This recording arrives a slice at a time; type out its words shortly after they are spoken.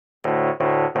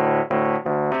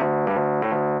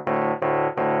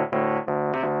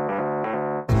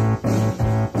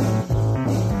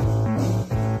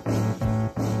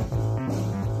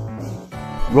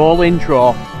Roll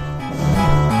intro.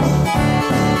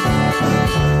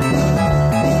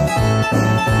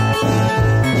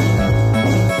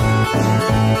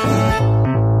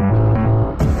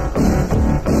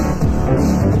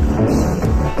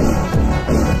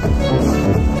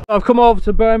 I've come over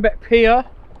to Birnbeck Pier,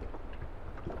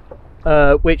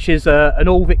 which is an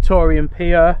old Victorian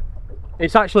pier.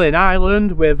 It's actually an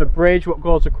island with a bridge what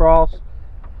goes across,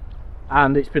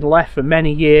 and it's been left for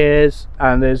many years,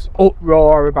 and there's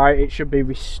uproar about it should be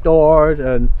restored,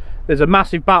 and there's a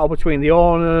massive battle between the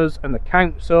owners and the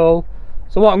council.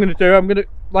 So what I'm going to do, I'm going to,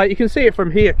 like, you can see it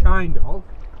from here kind of,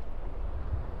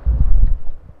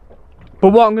 but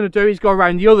what I'm going to do is go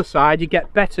around the other side. You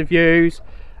get better views,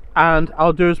 and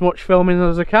I'll do as much filming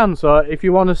as I can. So if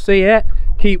you want to see it,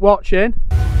 keep watching.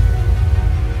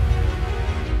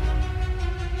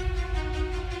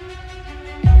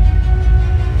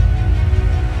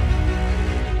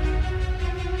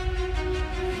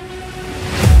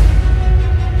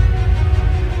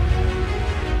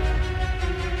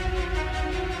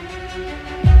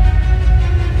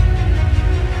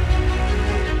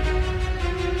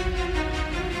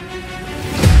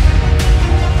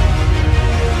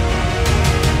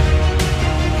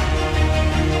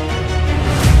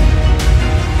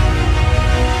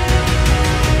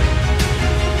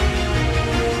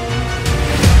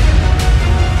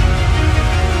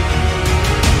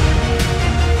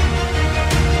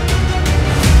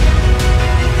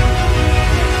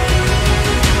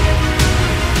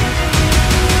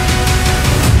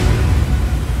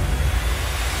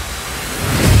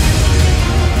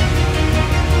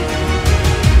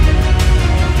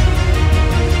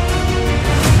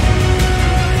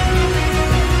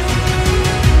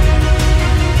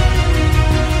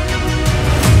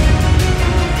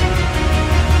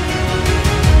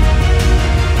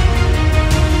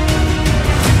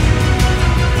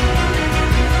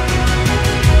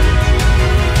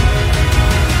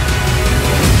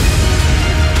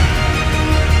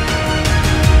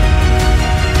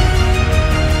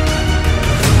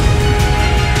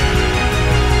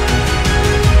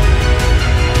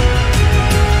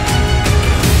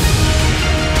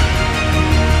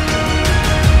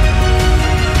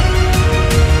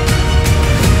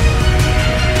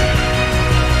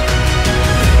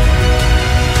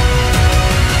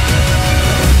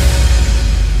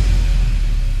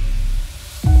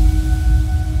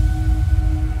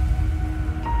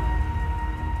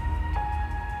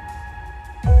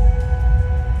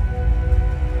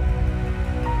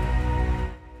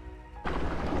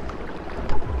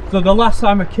 So the last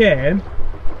time I came,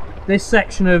 this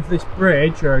section of this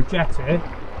bridge, or jetty,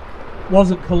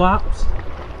 wasn't collapsed.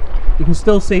 You can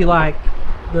still see like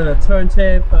the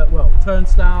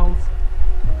turnstiles.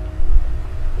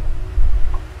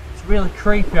 It's really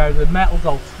creepy how the metal's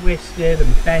all twisted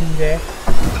and bendy.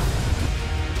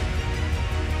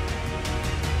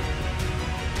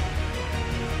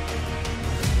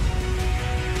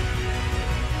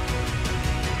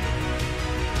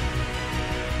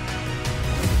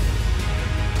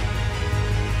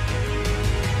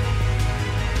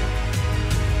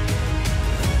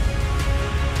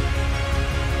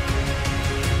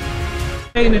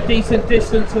 Staying a decent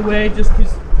distance away, just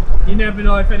because you never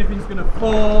know if anything's going to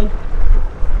fall.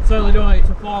 Certainly don't want it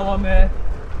to fall on me.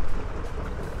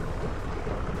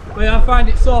 But yeah, I find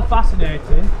it so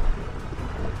fascinating.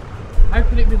 How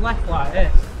could it be left like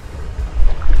this?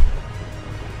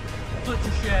 Such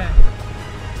a shame.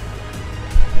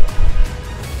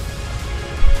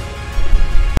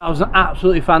 That was an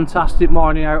absolutely fantastic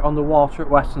morning out on the water at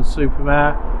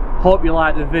Weston-super-Mare. Hope you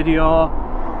liked the video.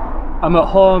 I'm at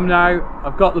home now.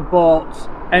 I've got the boat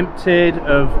emptied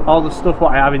of all the stuff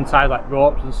what I have inside, like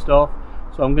ropes and stuff.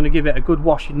 So I'm going to give it a good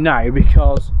washing now,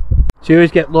 because you always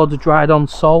get loads of dried on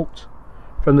salt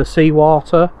from the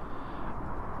seawater.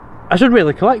 I should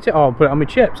really collect it all and put it on my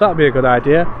chips. That'd be a good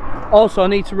idea. Also, I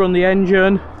need to run the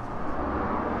engine,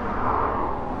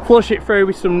 flush it through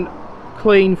with some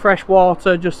clean fresh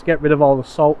water just to get rid of all the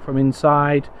salt from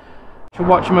inside. If you're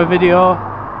watching my video,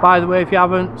 by the way, if you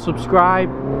haven't, subscribe,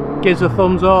 give us a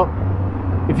thumbs up.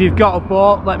 If you've got a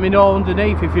boat, let me know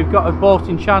underneath. If you've got a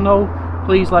boating channel,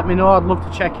 please let me know. I'd love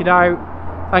to check it out.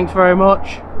 Thanks very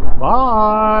much.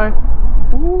 Bye.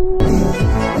 Ooh.